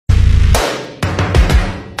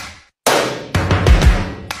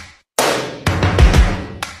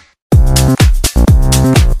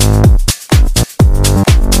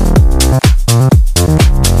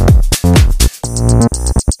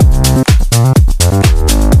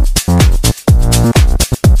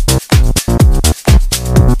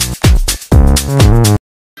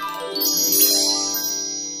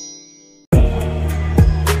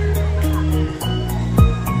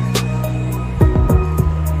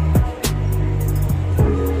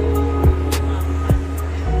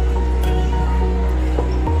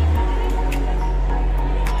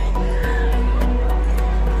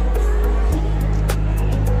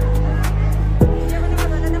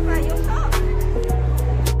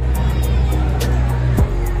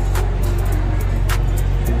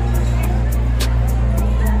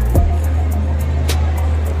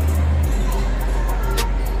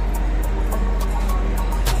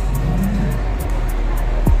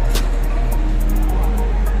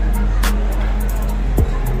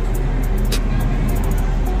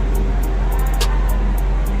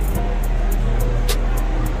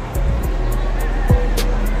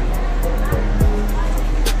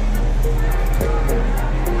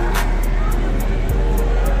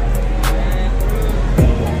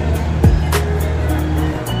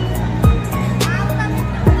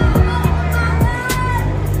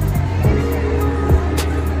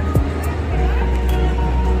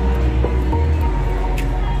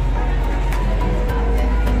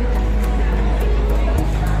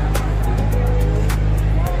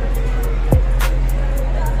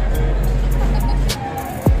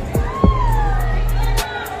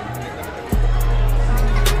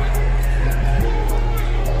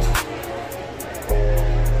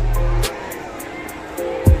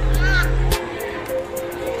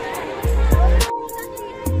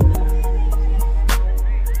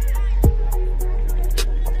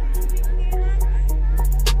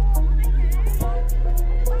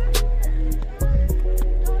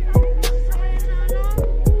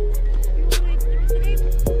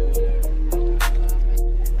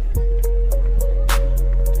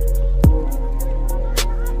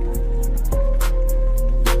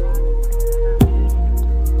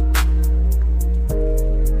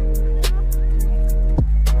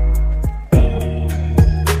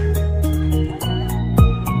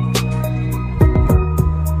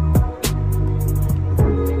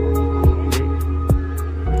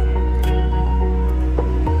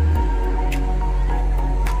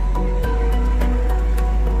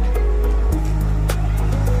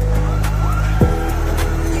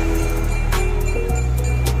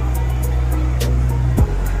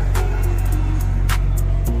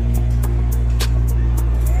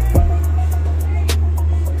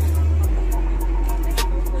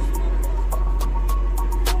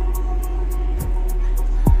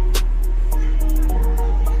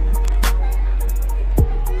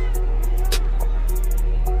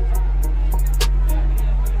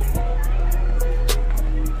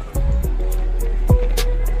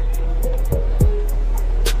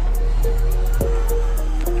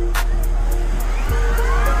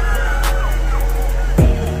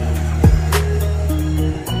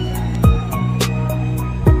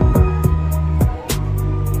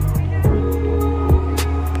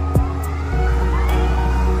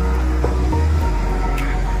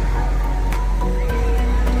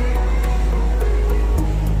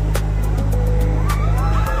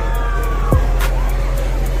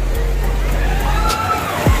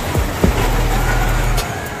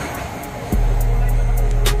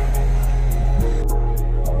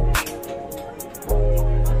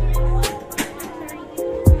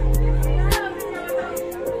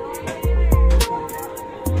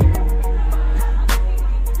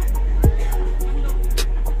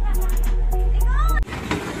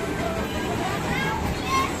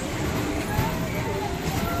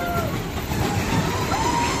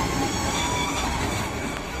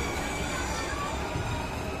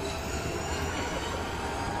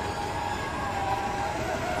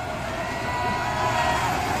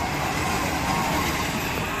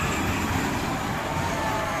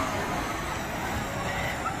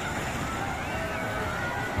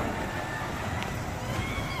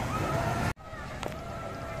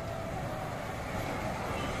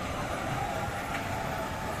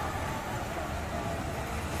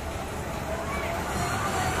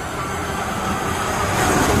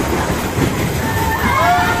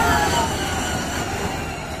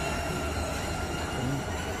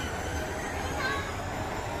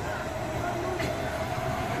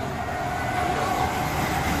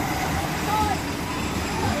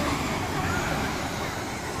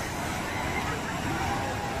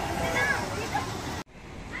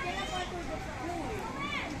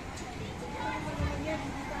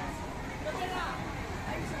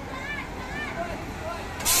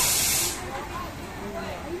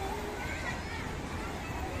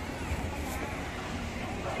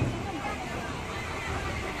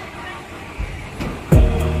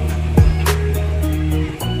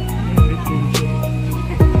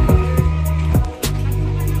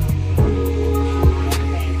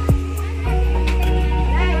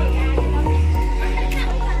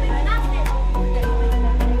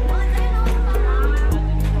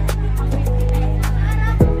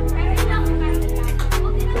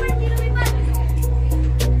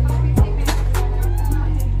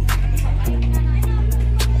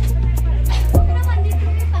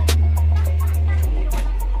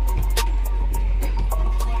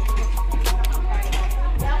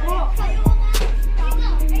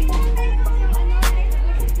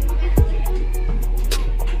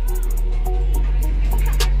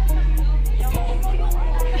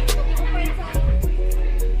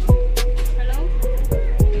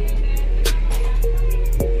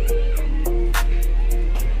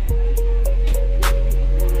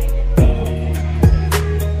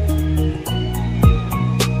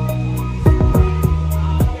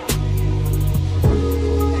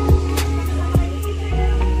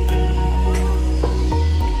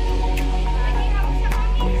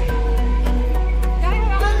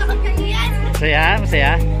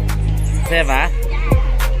Masaya? Masaya ba?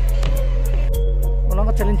 Walang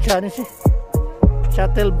ka-challenge eh.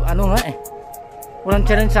 Shuttle, ano nga eh. Walang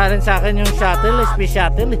challenge sa akin yung shuttle, space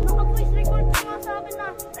shuttle eh. Naka-voice record ka nga sa akin na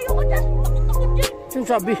ayoko dyan, takot dyan. Sino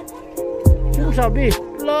sabi? Sino sabi?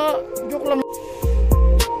 Wala, joke lang.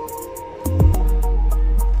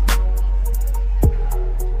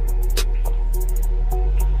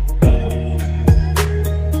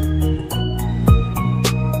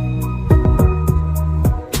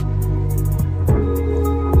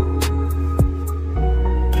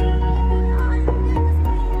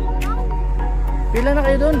 Pila na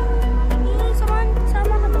kayo doon?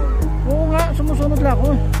 Sama ka daw. Oo nga, sumusunod lang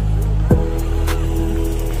ako.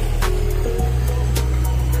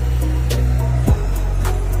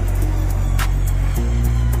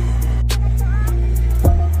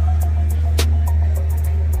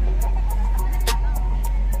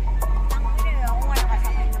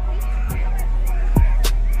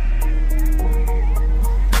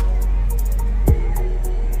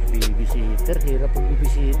 Babysitter, hirap pag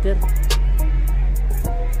babysitter.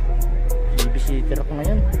 Babysitter ako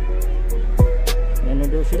ngayon. Ano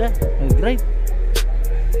daw sila? Nag-drive.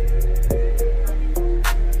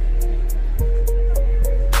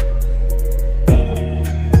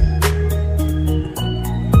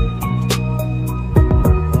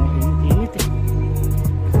 Init eh.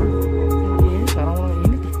 Init, parang walang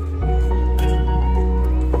init eh.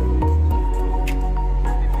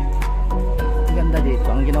 Ang ganda dito.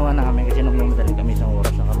 Ang ginawa namin kasi nagmamadali kami isang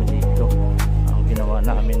oras na kami dito. Ang ginawa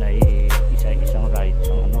namin ay isang ride,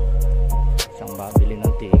 isang babili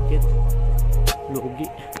ng ticket. Lugi.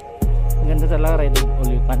 Ang ganda talaga ride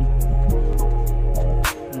ulipan.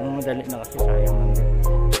 Madali na kasi sayang lang din.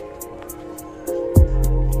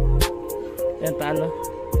 Yan taal no?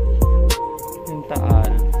 Yung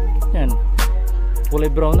taal. Yan.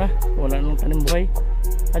 Kulay brown na. Wala nang tanim buhay.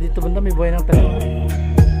 Dito banda may buhay ng tanim.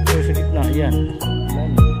 Pero sa gitna. Yan.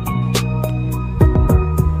 Yan.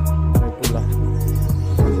 May pula.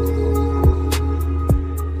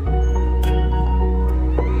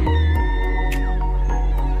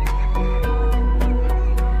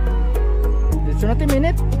 Dito natin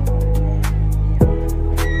minute.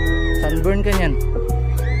 Sunburn ka niyan.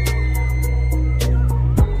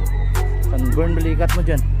 Sunburn, balikat mo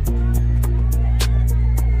dyan.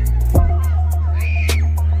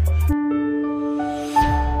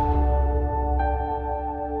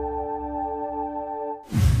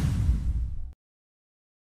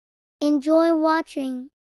 Enjoy watching.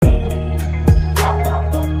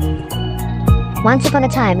 Once upon a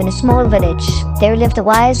time in a small village, there lived a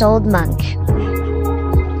wise old monk.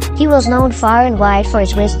 He was known far and wide for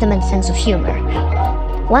his wisdom and sense of humor.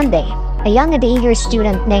 One day, a young and eager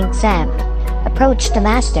student named Sam approached the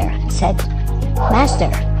master and said,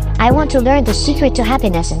 "Master, I want to learn the secret to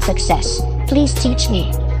happiness and success. Please teach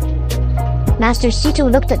me." Master Situ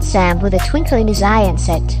looked at Sam with a twinkle in his eye and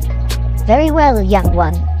said, "Very well, young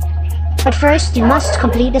one. But first you must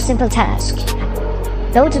complete a simple task.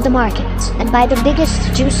 Go to the market and buy the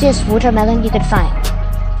biggest, juiciest watermelon you could find.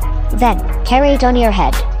 Then carry it on your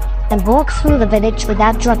head and walk through the village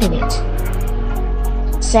without dropping it."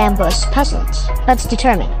 Sam was puzzled, but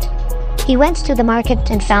determined. He went to the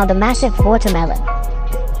market and found a massive watermelon.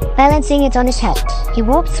 Balancing it on his head, he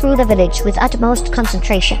walked through the village with utmost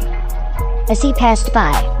concentration. As he passed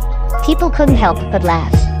by, people couldn't help but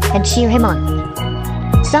laugh and cheer him on.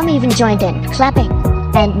 Some even joined in, clapping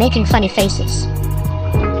and making funny faces.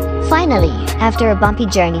 Finally, after a bumpy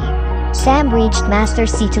journey, Sam reached Master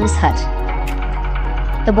Situ's hut.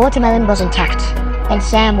 The watermelon was intact, and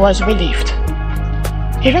Sam was relieved.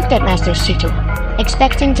 He looked at Master Situ,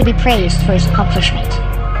 expecting to be praised for his accomplishment.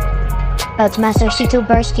 But Master Situ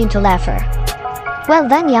burst into laughter. "Well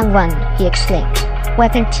done, young one," he exclaimed,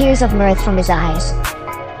 wiping tears of mirth from his eyes.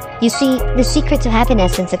 "You see, the secret to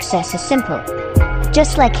happiness and success is simple.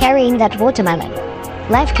 Just like carrying that watermelon,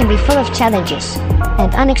 life can be full of challenges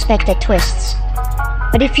and unexpected twists.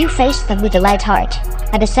 But if you face them with a light heart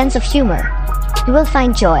and a sense of humor, you will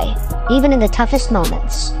find joy, even in the toughest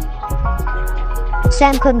moments."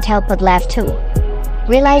 Sam couldn't help but laugh too,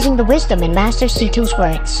 realizing the wisdom in Master Situ's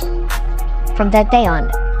words. From that day on,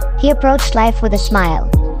 he approached life with a smile,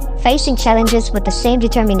 facing challenges with the same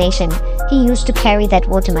determination he used to carry that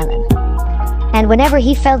watermelon. And whenever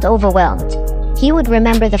he felt overwhelmed, he would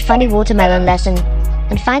remember the funny watermelon lesson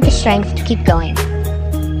and find the strength to keep going.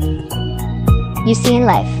 You see, in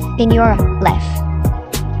life, in your life,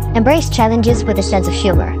 embrace challenges with a sense of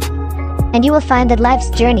humor, and you will find that life's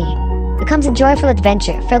journey becomes a joyful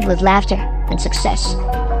adventure filled with laughter and success.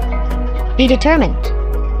 Be determined,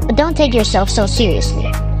 but don't take yourself so seriously.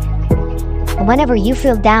 whenever you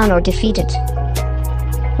feel down or defeated.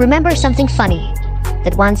 Remember something funny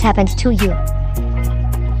that once happened to you.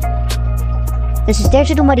 This is Dare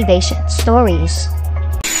to Do Motivation Stories.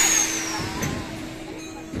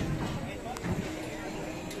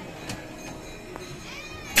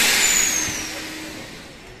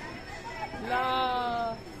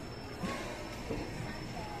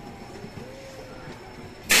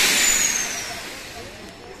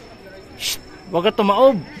 Huwag ka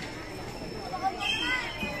tumaob.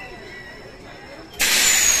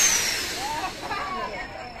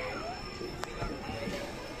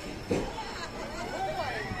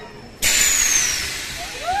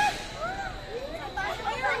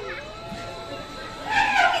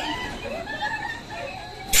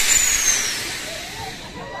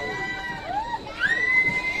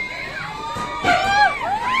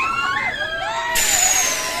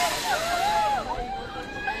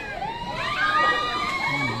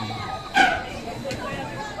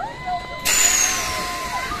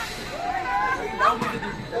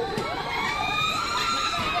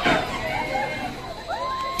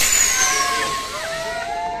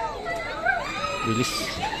 Bilis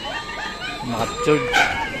makaptured.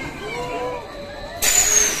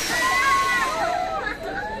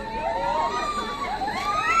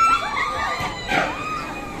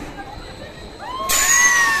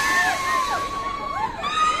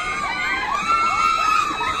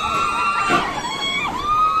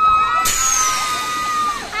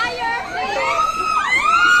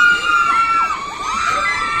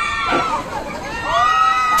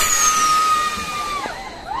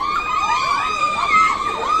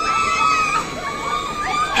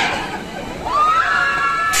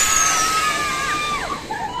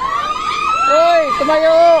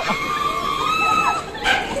 Tumayo!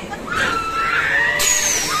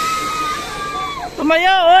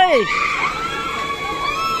 Tumayo, oy!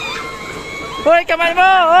 Oy, kamay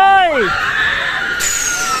mo, oy!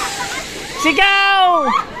 Sigaw!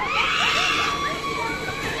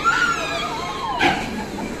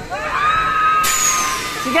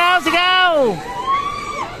 Sigaw, sigaw!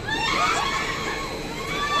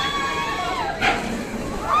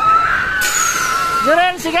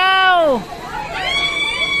 Jeren, sigaw!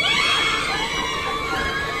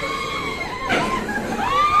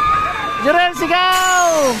 Jeren,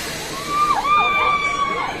 sigaw!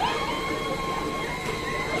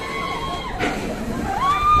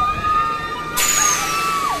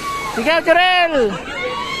 Sigaw, Jeren!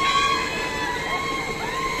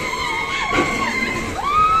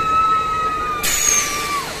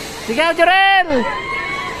 Sigaw, Jeren!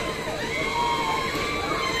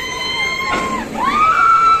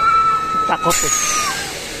 Takot eh.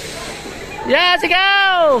 Yeah,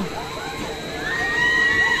 sigaw!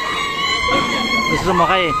 Gusto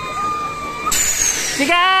sumakay eh.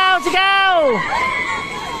 Sigaw! Sigaw!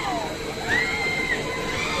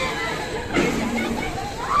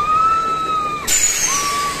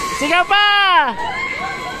 Sigaw pa!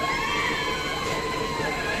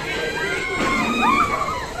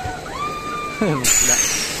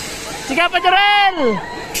 Sigaw pa, Jorel!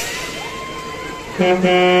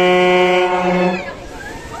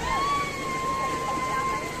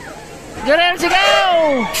 Jorel,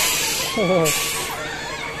 sigaw!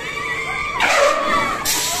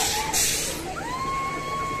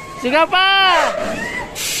 Sigaw pa!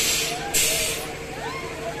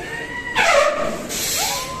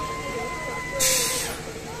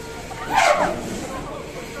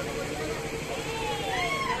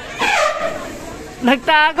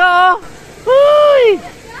 Nagtago! Uy!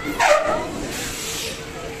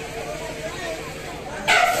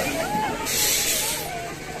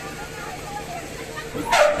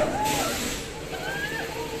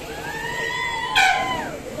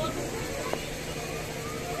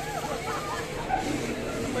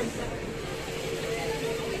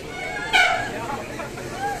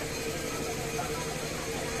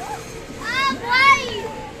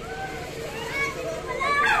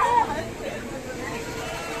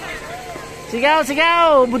 Sigaw,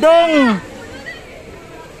 sigaw! Budong!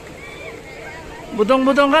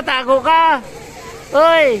 Budong-budong ka, tago ka!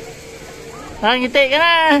 Uy! Nakangiti ka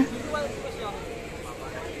na!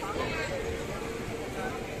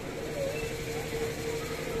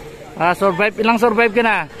 Survive. Ilang survive ka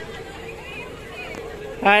na?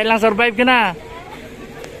 Ilang survive ka na?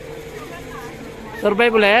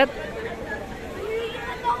 Survive ulit?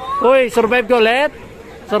 Uy, survive ka ulit?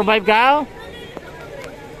 Survive ka?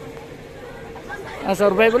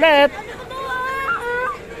 Survive ulit.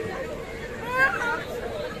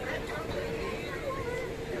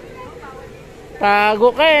 Tago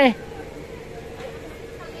ka eh.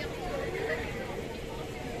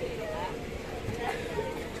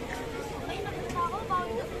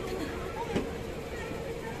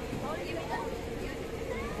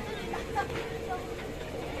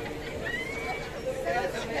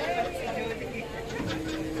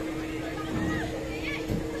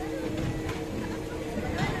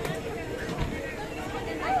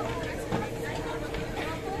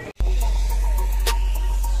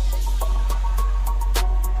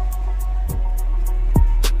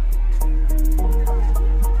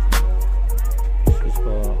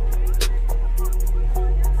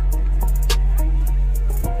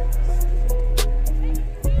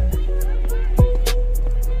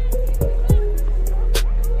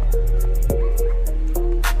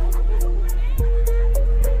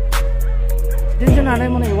 Diyan sa nanay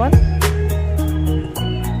mo na iwan?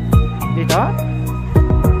 Dito?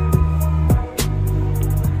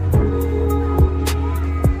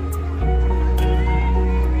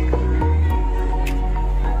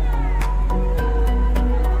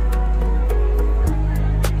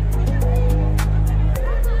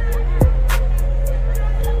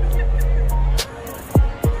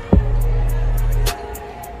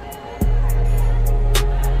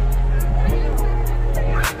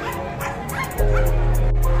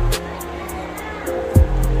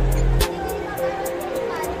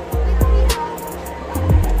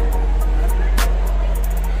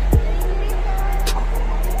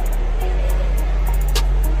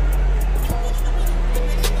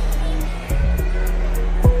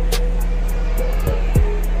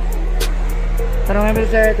 Tanongin mo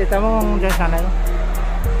sir, tita mo kung dyan sana yun.